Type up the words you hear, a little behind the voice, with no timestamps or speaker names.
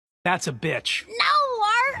That's a bitch. No,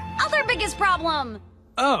 our other biggest problem.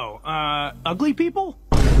 Oh, ugly people?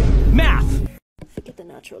 Math! Forget the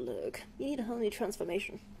natural look. You need a whole new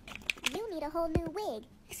transformation. You need a whole new wig.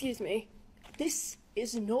 Excuse me. This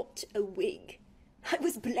is not a wig. I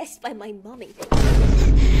was blessed by my mommy.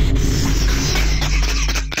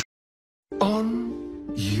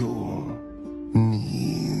 On your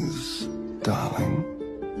knees, darling.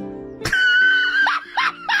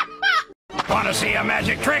 Want to see a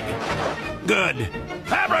magic trick? Good.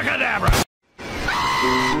 Abracadabra! Step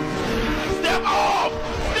off!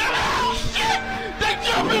 Step out! Shit! They're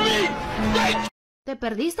jumping me! ¿Te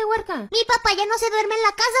perdiste, huerca? Mi papá ya no se duerme en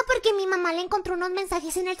la casa porque mi mamá le encontró unos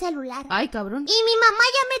mensajes en el celular. Ay, cabrón. Y mi mamá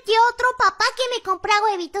ya metió otro papá que me compra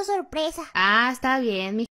huevitos sorpresa. Ah, está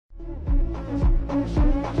bien, mi...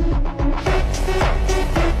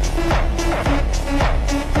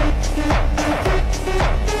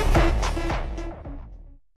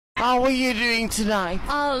 How are you doing tonight?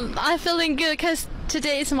 I'm feeling good because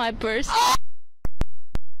today is my birthday.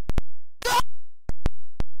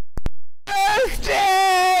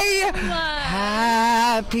 Birthday! What?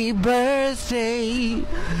 Happy birthday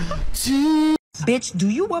to... Bitch, do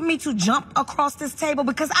you want me to jump across this table?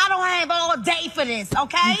 Because I don't have all day for this,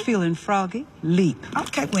 okay? You feeling froggy? Leap.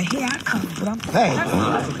 Okay, well, here I come. Hey.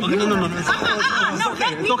 No.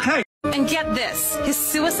 It's okay. And get this, his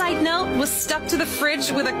suicide note was stuck to the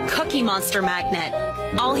fridge with a Cookie Monster magnet.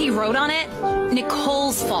 All he wrote on it,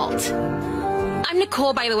 Nicole's fault. I'm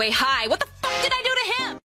Nicole, by the way, hi. What the fuck did I do to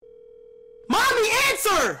him? Mommy,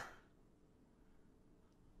 answer!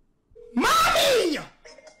 Mommy!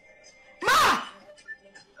 Ma!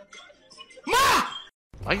 Ma!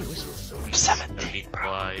 Why you whistle so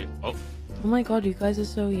quiet? Oh. Oh my god, you guys are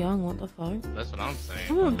so young, what the fuck? That's what I'm saying.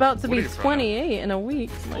 I'm about to be 28 in a week.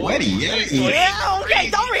 28? Yeah, okay,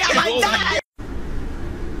 don't react like that!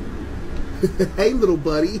 Hey, little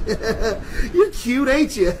buddy. You're cute,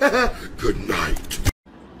 ain't you? Good night.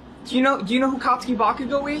 Do you know who Katsuki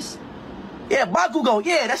Bakugo is? Yeah, Bakugo,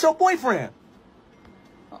 yeah, that's your boyfriend.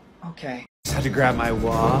 Okay. Just had to grab my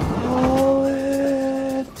wallet.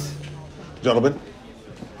 Gentlemen.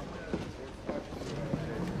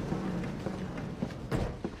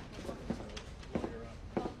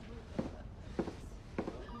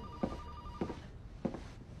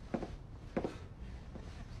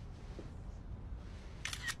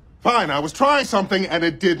 Fine, I was trying something and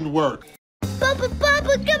it didn't work. Papa,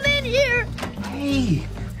 come in here! Hey,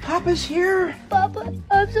 Papa's here. Papa,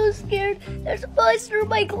 I'm so scared. There's a monster in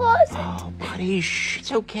my closet. Oh, buddy, shh,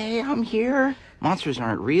 it's okay. I'm here. Monsters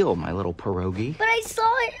aren't real, my little pierogi. But I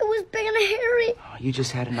saw it. It was big and hairy. Oh, you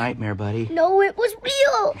just had a nightmare, buddy. No, it was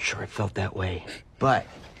real. I'm sure it felt that way. But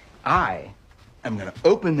I am gonna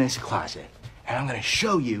open this closet and I'm gonna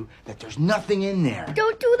show you that there's nothing in there.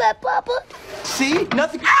 Don't do that, Papa. See?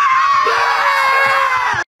 Nothing.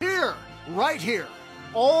 Here, right here.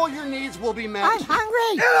 All your needs will be met. I'm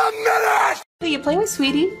hungry. In a minute! Who are you playing with,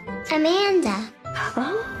 sweetie? Amanda.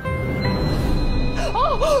 Huh?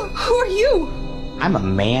 Oh, who are you? I'm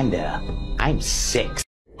Amanda. I'm 6.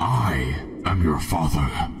 I am your father.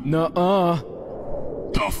 Nuh-uh.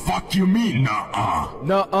 The fuck you mean, nuh-uh?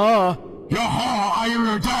 Nuh-uh. Yaha, I am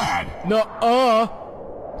your dad. Nuh-uh.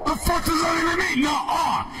 The fuck does that even mean,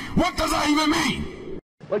 nuh-uh? What does that even mean?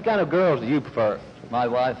 What kind of girls do you prefer? My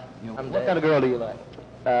wife. What kind of girl do you like?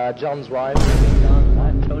 John's wife. John's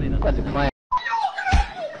wife? Totally not. That's a clan.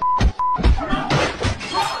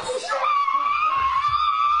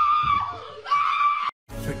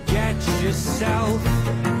 Forget yourself,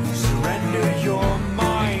 surrender your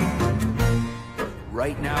mind.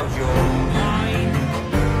 Right now you're mine,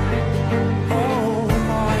 oh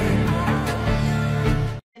mine.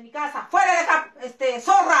 En mi casa, fuera de esa,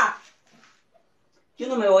 zorra. Yo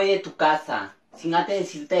no me voy de tu casa sin antes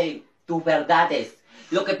decirte tus verdades.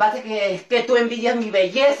 Lo que pasa es que tú envidias mi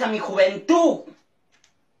belleza, mi juventud.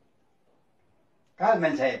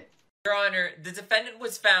 Cálmense. Your Honor, the defendant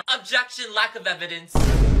was found. Objection, lack of evidence.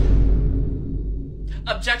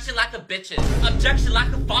 Objection, lack of bitches. Objection,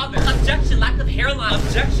 lack of father. Objection, lack of hairline.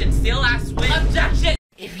 Objection, stale ass wig. Objection!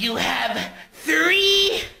 If you have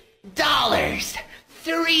 $3,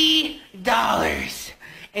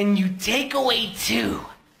 and you take away 2,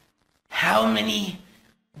 how many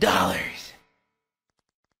dollars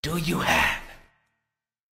do you have?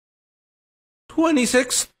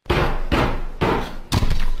 26.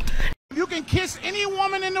 If you can kiss any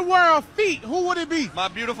woman in the world, feet, who would it be? My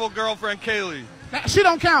beautiful girlfriend, Kaylee. She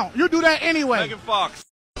don't count. You do that anyway. Megan Fox.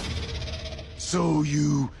 So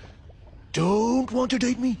you don't want to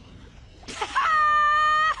date me?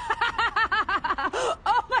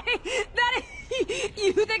 Oh my, that is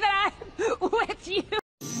You think that I'm with you?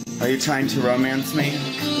 Are you trying to romance me?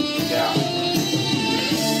 Yeah.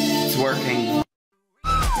 It's working.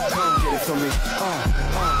 Come get it from me.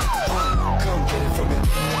 Come get it from me.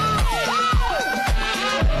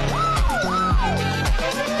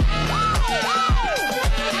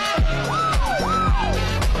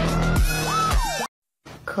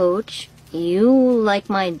 Coach, you like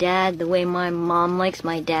my dad the way my mom likes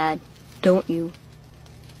my dad, don't you?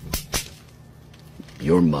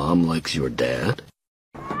 Your mom likes your dad?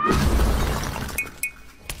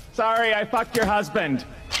 Sorry, I fucked your husband.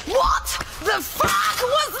 What the fuck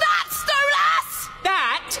was that, Stolas?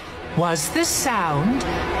 That was the sound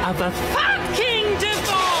of a fucking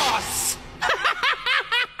divorce!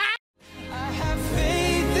 I have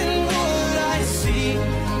faith in what I see.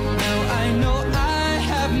 Now I know I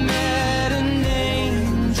have met an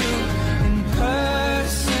angel in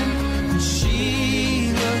person, and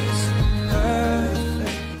she looks perfect.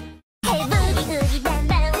 Hey boogie oogie bam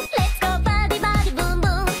bam, let's go body body boom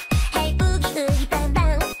boom. Hey boogie oogie bam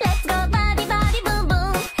bam, let's go body body boom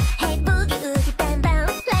boom. Hey boogie oogie bam bam,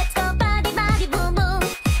 let's go body body boom boom.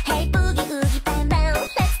 Hey boogie oogie bam bam,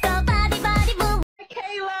 let's go body body boom.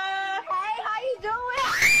 Kayla! Hey, how you doing?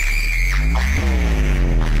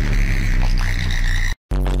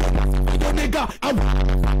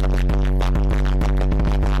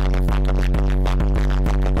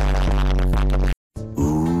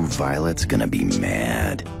 Ooh, Violet's gonna be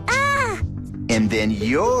mad. And then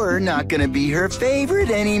you're not gonna be her favorite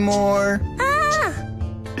anymore.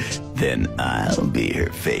 Then I'll be her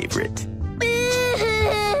favorite.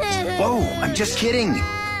 Whoa, I'm just kidding.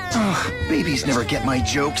 Ugh, babies never get my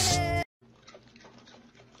jokes.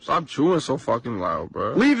 Stop chewing so fucking loud,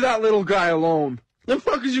 bro. Leave that little guy alone. The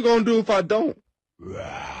fuck is you gonna do if I don't?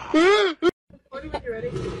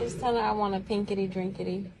 Just tell her I want a pinkity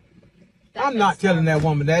drinkity. I'm not telling that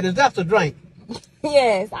woman that. Is that a drink?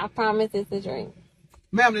 Yes, I promise it's a drink.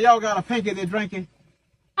 Ma'am, do y'all got a pinky they're drinking?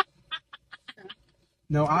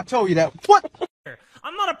 No, I told you that. What?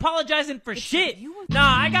 I'm not apologizing for shit.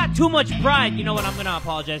 Nah, I got too much pride. You know what? I'm gonna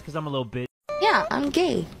apologize because I'm a little bitch. Yeah, I'm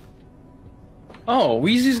gay. Oh,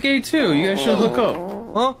 Weezy's gay too. You guys should hook up.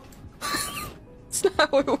 Huh? That's not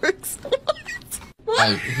how it works.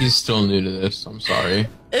 He's still new to this. I'm sorry.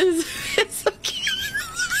 It's okay.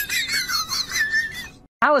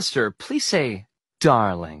 Alistair, please say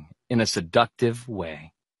darling in a seductive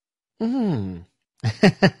way.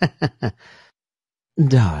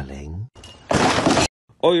 Darling.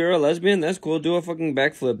 Oh, you're a lesbian? That's cool. Do a fucking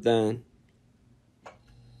backflip then.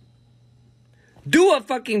 Do a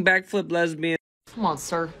fucking backflip, lesbian. Come on,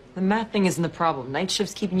 sir. The math thing isn't the problem. Night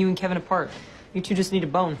shift's keeping you and Kevin apart. You two just need a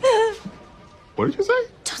bone. What did you say?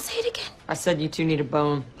 Don't say it again. I said you two need a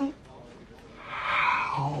bone.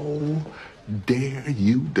 How dare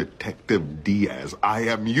you, Detective Diaz? I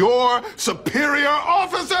am your superior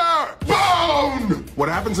officer! Bone! What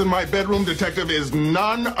happens in my bedroom, Detective, is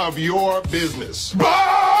none of your business.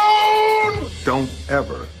 Bone! Don't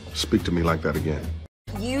ever speak to me like that again.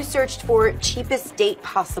 You searched for cheapest date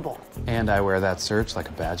possible. And I wear that search like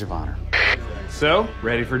a badge of honor. So,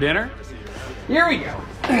 ready for dinner? Here we go.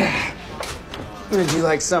 Would you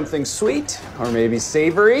like something sweet or maybe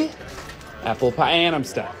savory? Apple pie, and I'm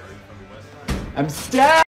stuck. I'm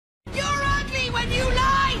stuck. You're ugly when you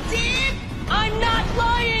lie, Tim! I'm not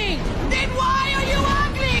lying! Then why are you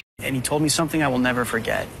ugly? And he told me something I will never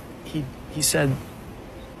forget. He said...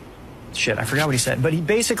 Shit, I forgot what he said. But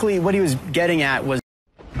basically what he was getting at was...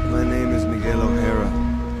 My name is Miguel O'Hara.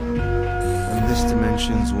 I'm this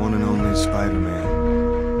dimension's one and only Spider-Man.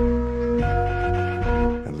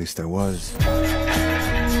 At least I was.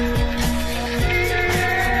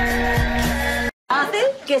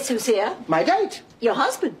 Arthur, guess who's here? My date. Your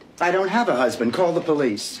husband. I don't have a husband. Call the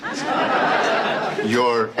police.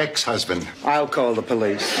 Your ex-husband. I'll call the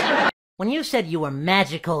police. When you said you were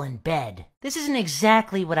magical in bed, this isn't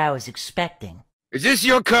exactly what I was expecting. Is this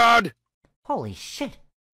your card? Holy shit.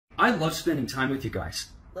 I love spending time with you guys.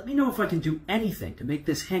 Let me know if I can do anything to make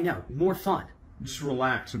this hangout more fun. Just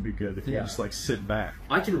relax would be good if you just like sit back.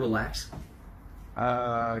 I can relax.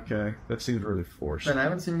 Okay. That seems really forced. Ben, I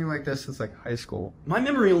haven't seen you like this since like high school. My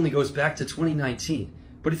memory only goes back to 2019.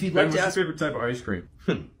 But if you'd Ben, like to what's ask... your favorite type of ice cream?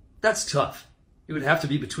 That's tough. It would have to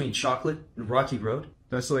be between chocolate and Rocky Road.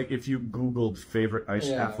 That's like if you Googled favorite ice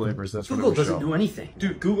cream flavors, that's Google what it would doesn't show. do anything.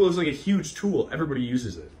 Dude, Google is like a huge tool. Everybody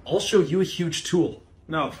uses it. I'll show you a huge tool.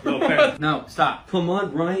 No, Ben. No, stop. Come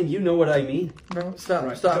on, Ryan, you know what I mean. No, stop,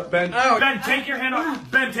 Right. stop. Ben, Ow. Ben, take your hand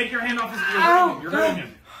off. Ben, take your hand off. You're hurting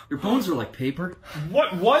him. Your bones are like paper.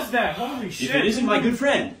 What was that? Holy shit. If it isn't my good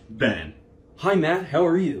friend, Ben. Hi, Matt. How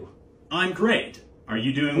are you? I'm great. Are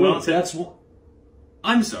you doing well? That's what.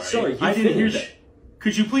 I'm sorry. Sorry, I didn't hear that.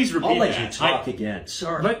 Could you please repeat that? I'll let you talk again.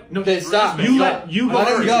 Sorry. No, Okay, stop. You let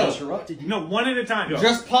let it go. Interrupted you. No, one at a time. Go.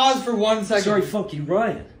 Just pause for 1 second. Sorry, fuck you,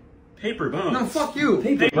 Ryan. Paper bones. No, fuck you.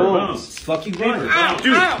 Paper bones. Fuck you, Ryan. Dude,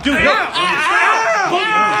 Your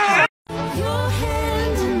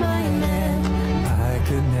hand in mine, I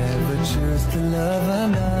could never choose to love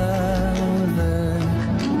another.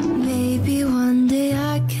 Maybe one day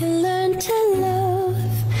I can learn to love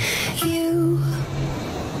you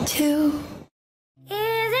too.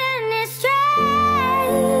 Isn't it strange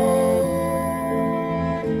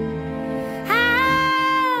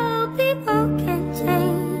how people can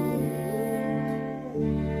change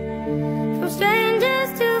from strangers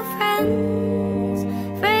to friends,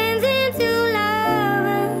 friends into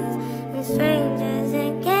lovers, and strangers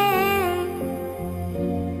again.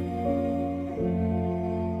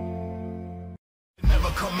 Never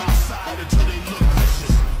come outside until they look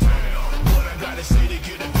vicious. Damn, what I gotta say to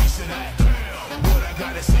get a piece of that? Damn, what I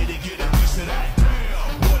gotta say to get a piece of that?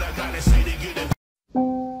 Damn, what I gotta say to get a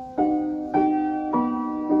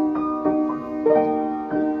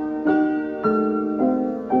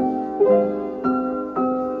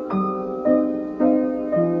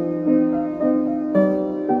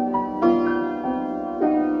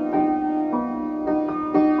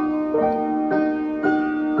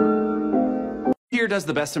Here does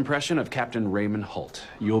the best impression of Captain Raymond Holt.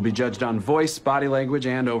 You will be judged on voice, body language,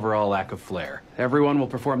 and overall lack of flair. Everyone will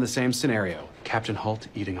perform the same scenario. Captain Holt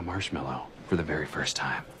eating a marshmallow for the very first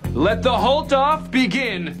time. Let the Holt off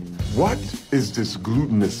begin! What is this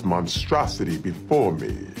glutinous monstrosity before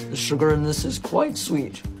me? The sugar in this is quite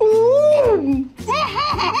sweet.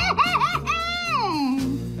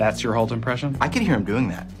 That's your Holt impression? I could hear him doing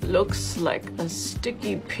that. Looks like a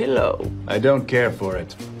sticky pillow. I don't care for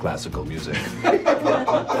it. Classical music.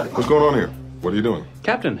 What's going on here? What are you doing?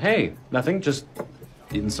 Captain, hey, nothing. Just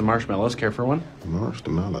eating some marshmallows. Care for one?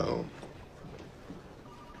 Marshmallow.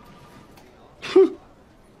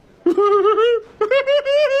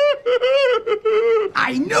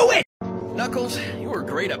 I knew it! Knuckles, you were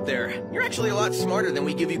great up there. You're actually a lot smarter than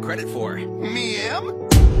we give you credit for. Me am?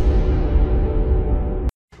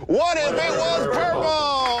 What if it was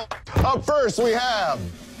purple? Up first we have...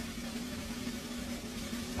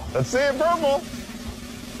 Let's see it purple.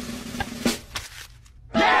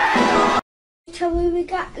 Trouble we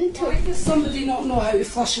got into. Why does somebody not know how to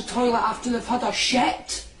flush a toilet after they've had a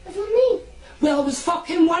shit? What do you mean? Well, it was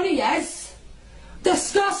fucking one of yous.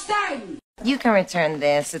 Disgusting! You can return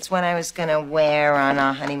this. It's what I was gonna wear on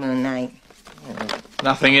our honeymoon night.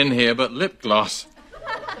 Nothing in here but lip gloss.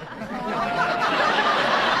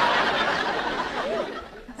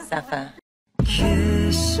 Suffer.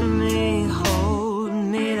 Kiss me, hold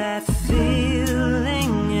me, that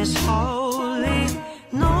feeling is holy.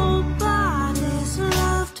 Nobody's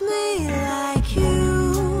loved me like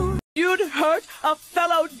you. You'd hurt a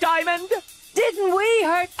fellow diamond? Didn't we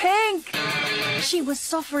hurt Pink? She was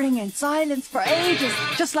suffering in silence for ages,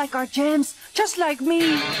 just like our gems, just like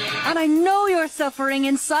me. And I know you're suffering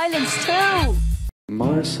in silence too.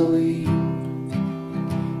 Marceline,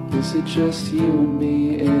 is it just you and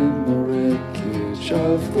me in the wreckage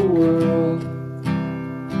of the world?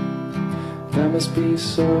 That must be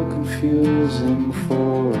so confusing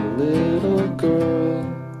for a little girl.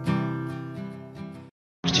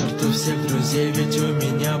 К черту всех друзей, ведь у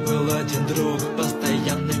меня был один друг.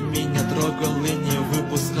 Постоянно меня трогал и не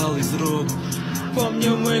выпускал из рук.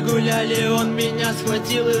 Помню, мы гуляли, он меня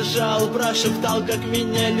схватил и сжал. Прошептал, как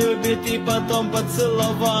меня любит, и потом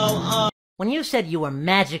поцеловал. When you said you were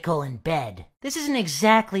magical in bed, this isn't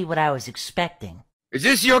exactly what I was expecting. Is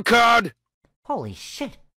this your card? Holy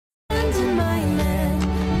shit. I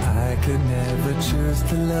could never choose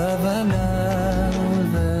to love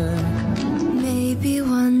another. Maybe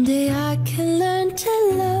one day I can learn to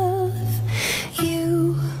love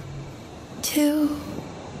you too.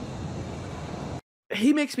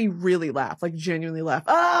 He makes me really laugh, like genuinely laugh.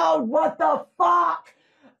 Oh, what the fuck?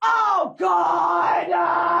 Oh, God!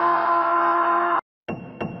 Ah!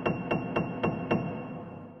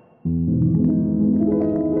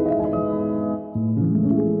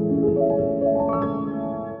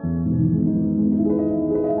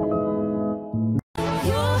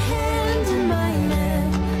 Your hand in mine,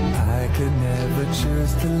 I could never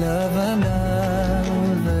choose to love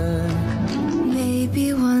another.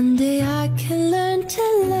 Maybe one day I can learn to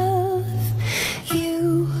love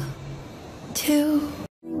you too.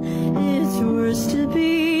 It's worse to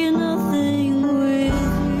be nothing with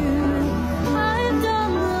you. I've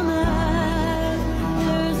done the math.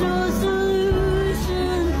 There's no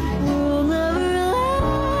solution. We'll never last.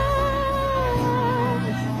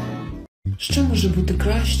 Що може бути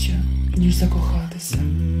краще, ніж закохатися?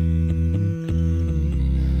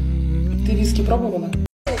 Ти віскі пробувала?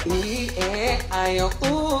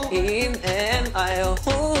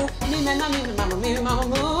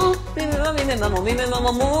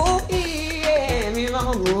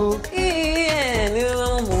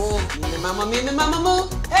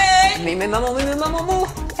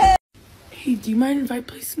 Hey, do you mind if I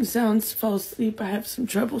play some sounds to fall asleep? I have some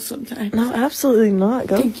trouble sometimes. No, absolutely not.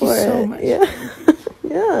 Go Thank for you so it. much. Yeah.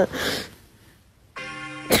 Yeah.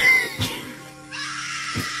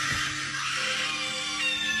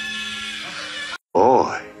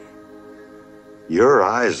 Boy, your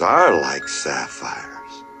eyes are like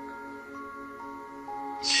sapphires.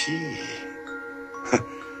 Gee.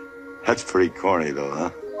 That's pretty corny, though,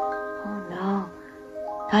 huh? Oh, no.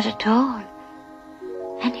 Not at all.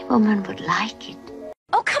 Any woman would like it.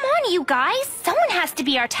 Oh, come on, you guys. Someone has to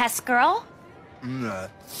be our test girl.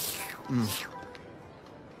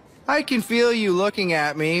 I can feel you looking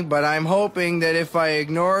at me, but I'm hoping that if I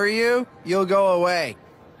ignore you, you'll go away.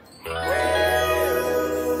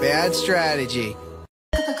 Bad strategy.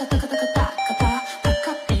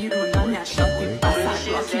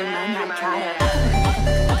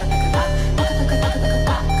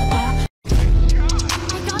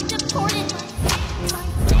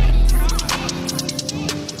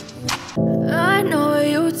 I know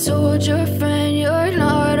you told your friend you're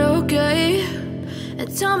not okay. And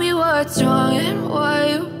tell me what's wrong and why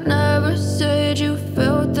you never said you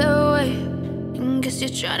felt that way. And guess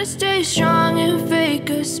you're trying to stay strong and fake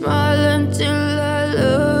a smile until I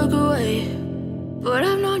look away. But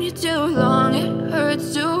I've known you too long, it hurts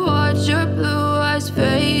to watch your blue eyes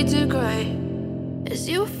fade to gray as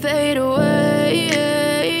you fade away.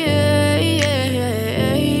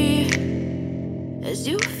 As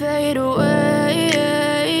you fade away.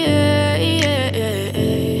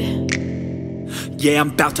 Yeah,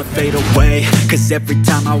 I'm about to fade away, cause every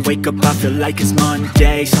time I wake up I feel like it's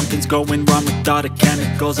Monday. Something's going wrong with all the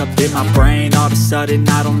chemicals up in my brain. All of a sudden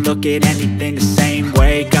I don't look at anything the same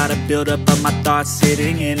way. Got a buildup of my thoughts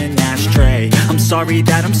sitting in an ashtray. I'm sorry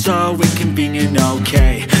that I'm so inconvenient,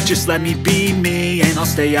 okay. Just let me be me and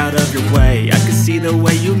I'll stay out of your way. I can see the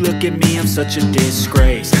way you look at me, I'm such a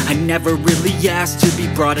disgrace. I never really asked to be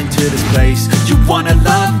brought into this place. You wanna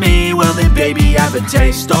love me? Well then baby I have a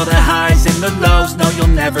taste. All the highs and the lows, no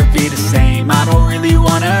you'll never be the same. I don't really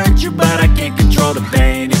wanna hurt you but I can't control the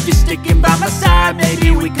pain. If you're sticking by my side maybe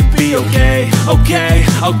we could be okay.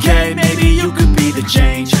 Okay, maybe you could be the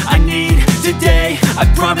change I need today. I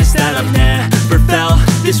promise that I've never felt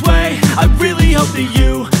this way. I really hope that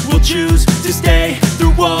you will choose to stay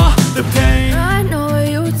through all the pain. I know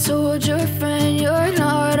you told your friend you're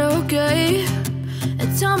not okay. And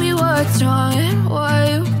tell me what's wrong and why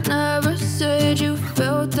you never said you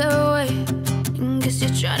felt that way. And guess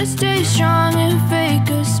you're trying to stay strong and fake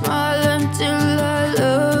a smile until I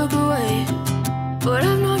look away. But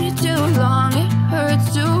I've known you too long, it hurts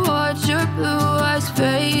to watch your blue eyes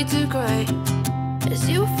fade to gray as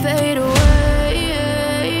you fade away.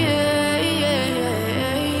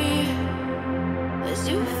 As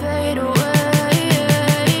you fade away.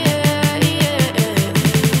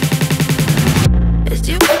 As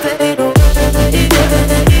you fade away.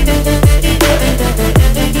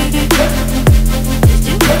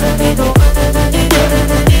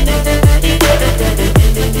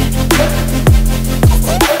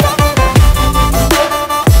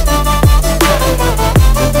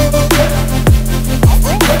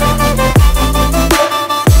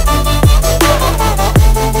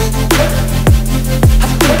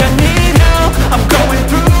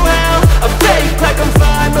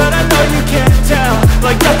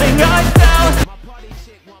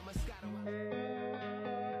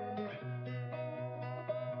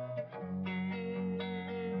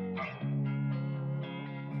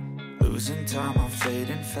 Losing time, I'm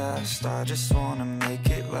fading fast. I just wanna make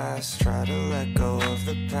it last. Try to let go of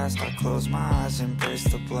the past. I close my eyes, embrace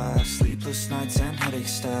the blast. Sleepless nights and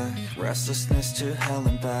headaches stack. Restlessness to hell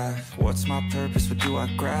and back. What's my purpose? What do I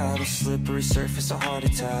grab? A slippery surface, a heart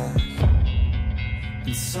attack.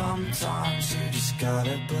 And sometimes you just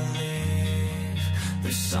gotta believe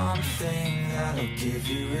there's something that'll give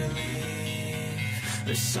you relief.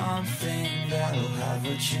 There's something that'll have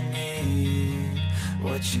what you need.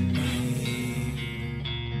 What you need.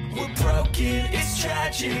 We're broken, it's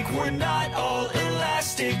tragic. We're not all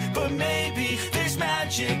elastic, but maybe there's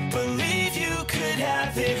magic. Believe you could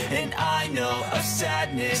have it. And I know of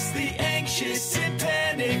sadness, the anxious and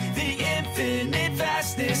panic, the infinite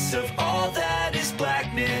vastness of all that is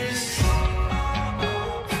blackness. So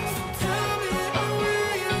tell me,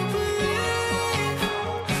 will you believe?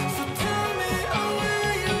 So tell me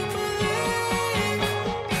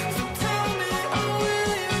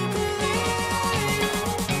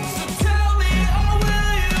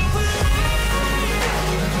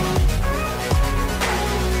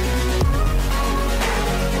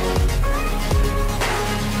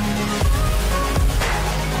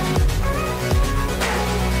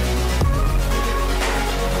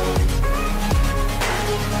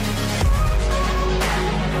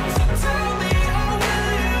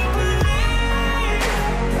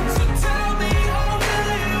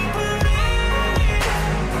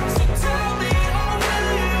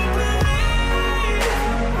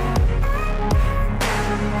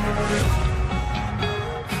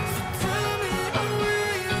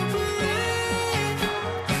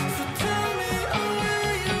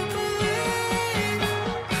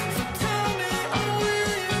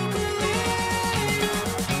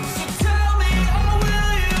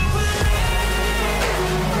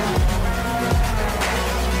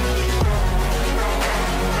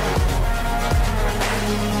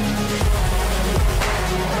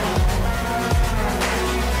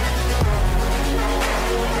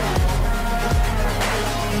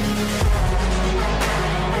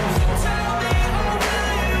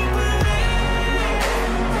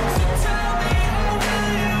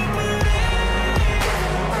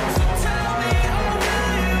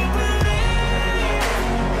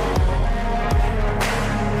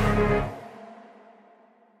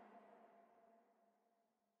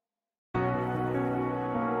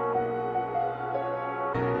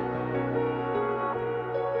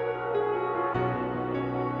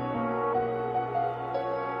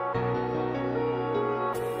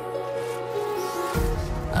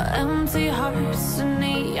empty hearts and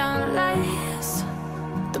neon lights.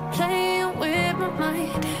 They're playing with my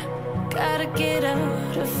mind. Gotta get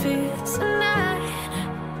out of here tonight.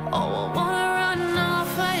 Oh, I wanna run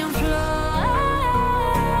off and fly.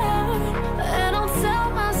 And I'll tell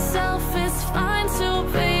myself it's fine to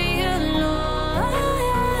be alone,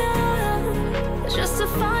 just to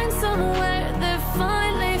find somewhere that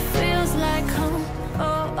finally feels like home.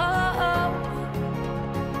 Oh, oh, oh.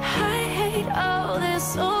 I hate all this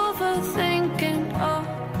overthinking. Oh,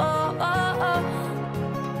 oh, oh, oh.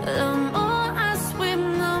 The more I swim,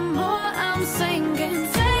 the more I'm sinking.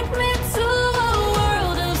 Take me to a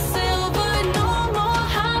world of silver. No more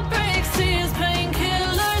heartbreaks, tears,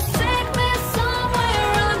 painkillers. Take me somewhere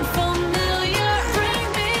unfamiliar. Bring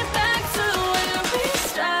me back to where we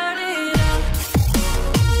started out.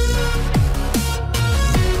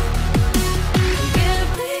 Get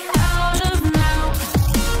me out of now.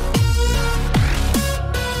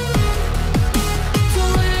 To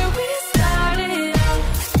where we started out.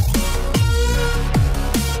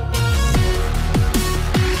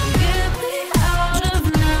 Get me out of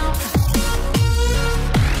now.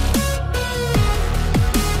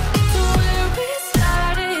 To where we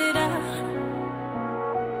started out.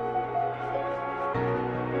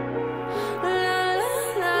 La la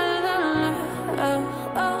la la la. Oh,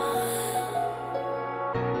 oh.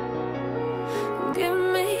 Get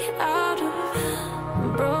me out of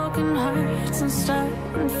broken hearts and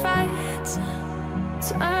starting fights,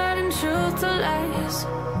 turning truth to lies.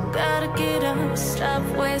 Gotta get up, stop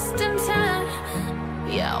wasting time.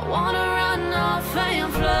 Yeah, I wanna run off and